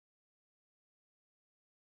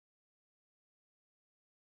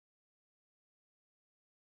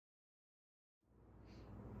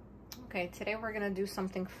Okay, today we're gonna do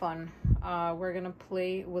something fun. We're gonna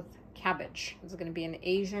play with cabbage. It's gonna be an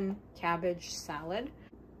Asian cabbage salad.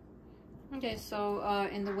 Okay, so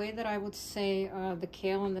in the way that I would say the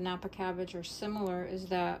kale and the Napa cabbage are similar is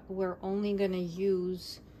that we're only gonna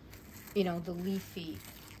use, you know, the leafy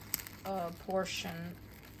portion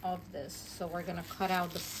of this. So we're gonna cut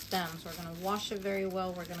out the stems. We're gonna wash it very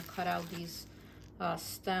well. We're gonna cut out these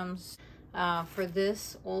stems. For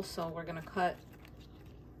this also, we're gonna cut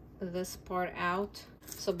this part out.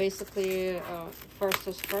 So basically, first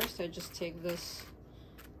is first. I just take this,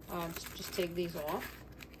 just take these off.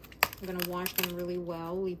 I'm gonna wash them really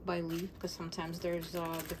well, leaf by leaf, because sometimes there's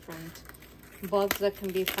different bugs that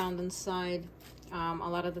can be found inside. A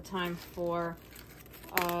lot of the time for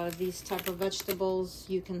these type of vegetables,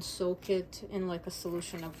 you can soak it in like a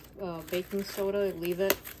solution of baking soda, leave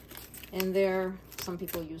it in there. Some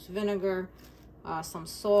people use vinegar. Some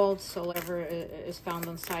salt, so whatever is found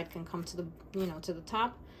inside can come to the, you know, to the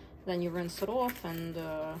top. Then you rinse it off and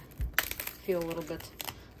feel a little bit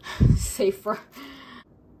safer.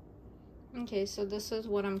 Okay, so this is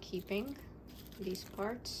what I'm keeping, these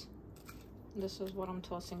parts. This is what I'm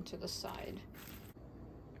tossing to the side.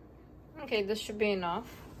 Okay, this should be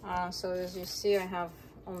enough. So as you see, I have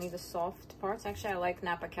only the soft parts. Actually, I like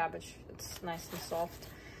Napa cabbage. It's nice and soft.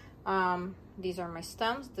 These are my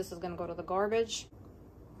stems. This is gonna go to the garbage.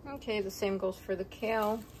 Okay, the same goes for the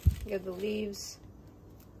kale. Get the leaves,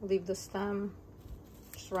 leave the stem,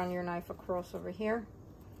 just run your knife across over here,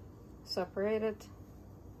 separate it,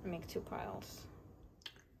 and make 2 piles.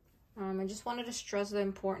 I just wanted to stress the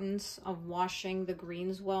importance of washing the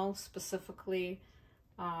greens well, specifically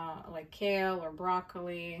like kale or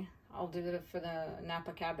broccoli. I'll do it for the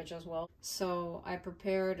Napa cabbage as well. So I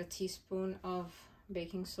prepared a teaspoon of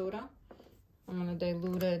baking soda. I'm gonna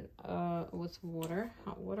dilute it with water,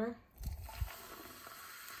 hot water.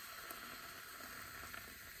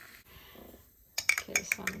 Okay,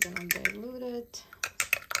 so I'm gonna dilute it.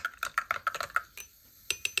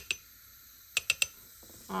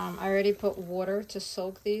 I already put water to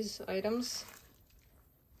soak these items.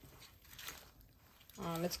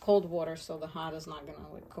 It's cold water, so the hot is not gonna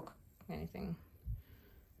like cook anything.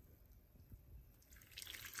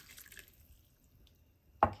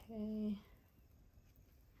 Okay.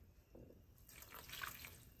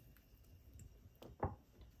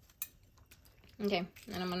 Okay,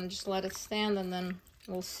 and I'm gonna just let it stand, and then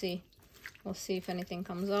we'll see if anything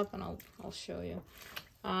comes up, and I'll show you.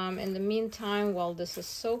 In the meantime, while this is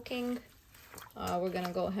soaking, we're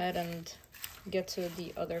gonna go ahead and get to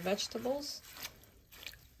the other vegetables.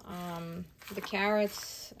 The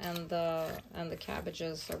carrots and the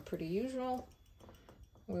cabbages are pretty usual.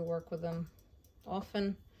 We work with them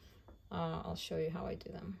often. I'll show you how I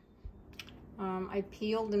do them. I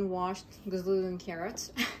peeled and washed gazillion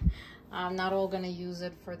carrots. I'm not all gonna use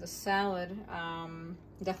it for the salad.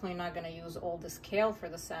 Definitely not gonna use all this kale for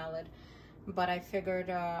the salad, but I figured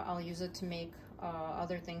I'll use it to make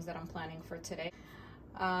other things that I'm planning for today.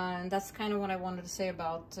 And that's kind of what I wanted to say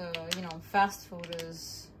about, you know, fast food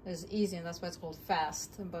is easy, and that's why it's called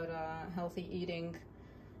fast, but healthy eating,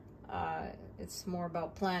 it's more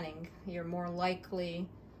about planning. You're more likely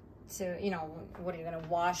to, you know, what are you gonna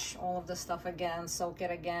wash all of this stuff again, soak it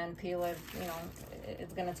again, peel it, you know,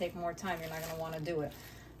 it's gonna take more time. You're not gonna want to do it.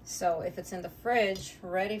 So if it's in the fridge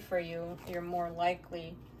ready for you, you're more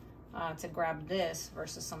likely to grab this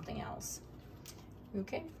versus something else.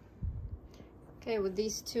 Okay, with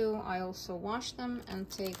these two, I also wash them and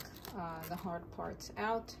take the hard parts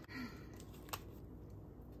out.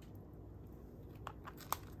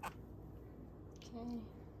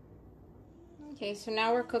 Okay, so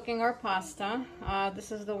now we're cooking our pasta.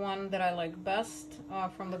 This is the one that I like best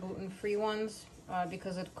from the gluten-free ones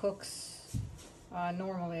because it cooks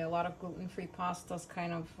normally. A lot of gluten-free pastas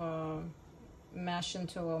kind of mash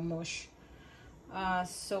into a mush.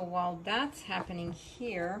 So while that's happening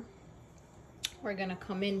here, we're gonna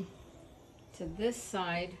come in to this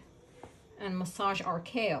side and massage our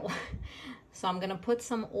kale. So I'm gonna put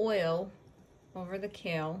some oil over the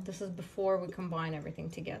kale. This is before we combine everything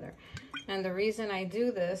together. And the reason I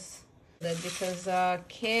do this is because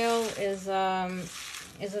kale is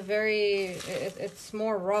a very, it's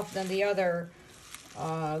more rough than the other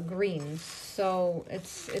greens. So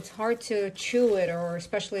it's hard to chew it, or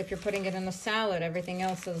especially if you're putting it in a salad, everything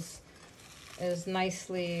else is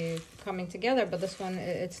nicely coming together, but this one,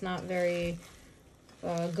 it's not very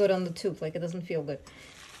good on the tooth, like it doesn't feel good.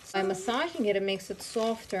 So by massaging it, it makes it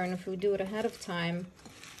softer, and if we do it ahead of time,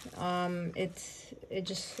 it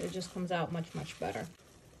just comes out much better.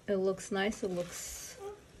 It looks nice. It looks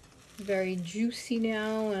very juicy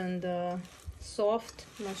now, and soft,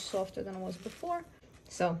 much softer than it was before.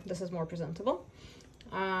 So this is more presentable.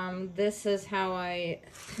 This is how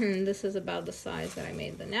this is about the size that I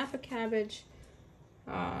made the Napa cabbage.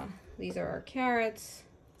 These are our carrots.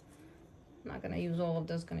 I'm not gonna use all of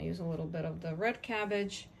this, gonna use a little bit of the red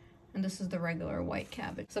cabbage. And this is the regular white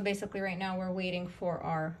cabbage. So basically right now we're waiting for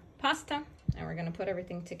our pasta and we're gonna put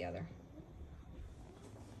everything together.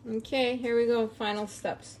 Okay, here we go, final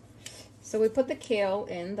steps. So we put the kale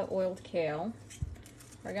in, the oiled kale.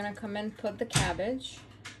 We're gonna come in, put the cabbage.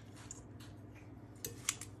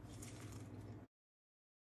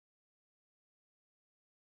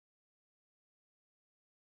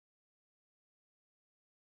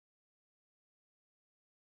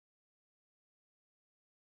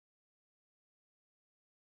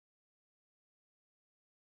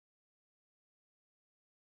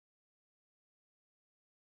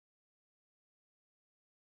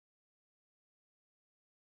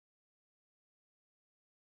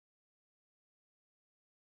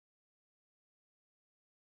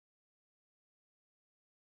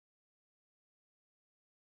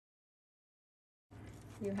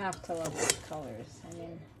 You have to love these colors. I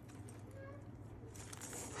mean,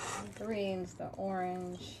 the greens, the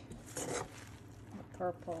orange, the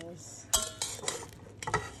purples.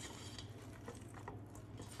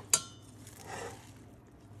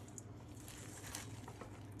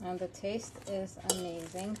 And the taste is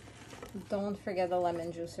amazing. Don't forget the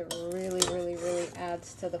lemon juice. It really, really, really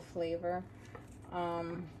adds to the flavor.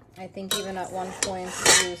 I think even at one point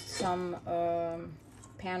we used some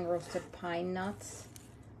pan roasted pine nuts.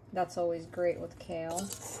 That's always great with kale.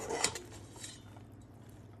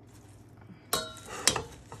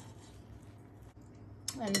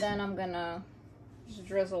 And then I'm gonna just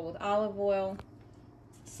drizzle with olive oil,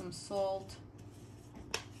 some salt,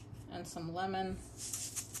 and some lemon.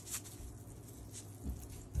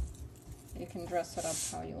 You can dress it up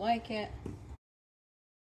how you like it.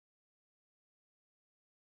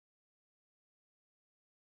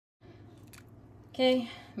 Okay,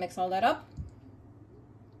 mix all that up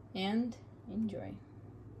and enjoy.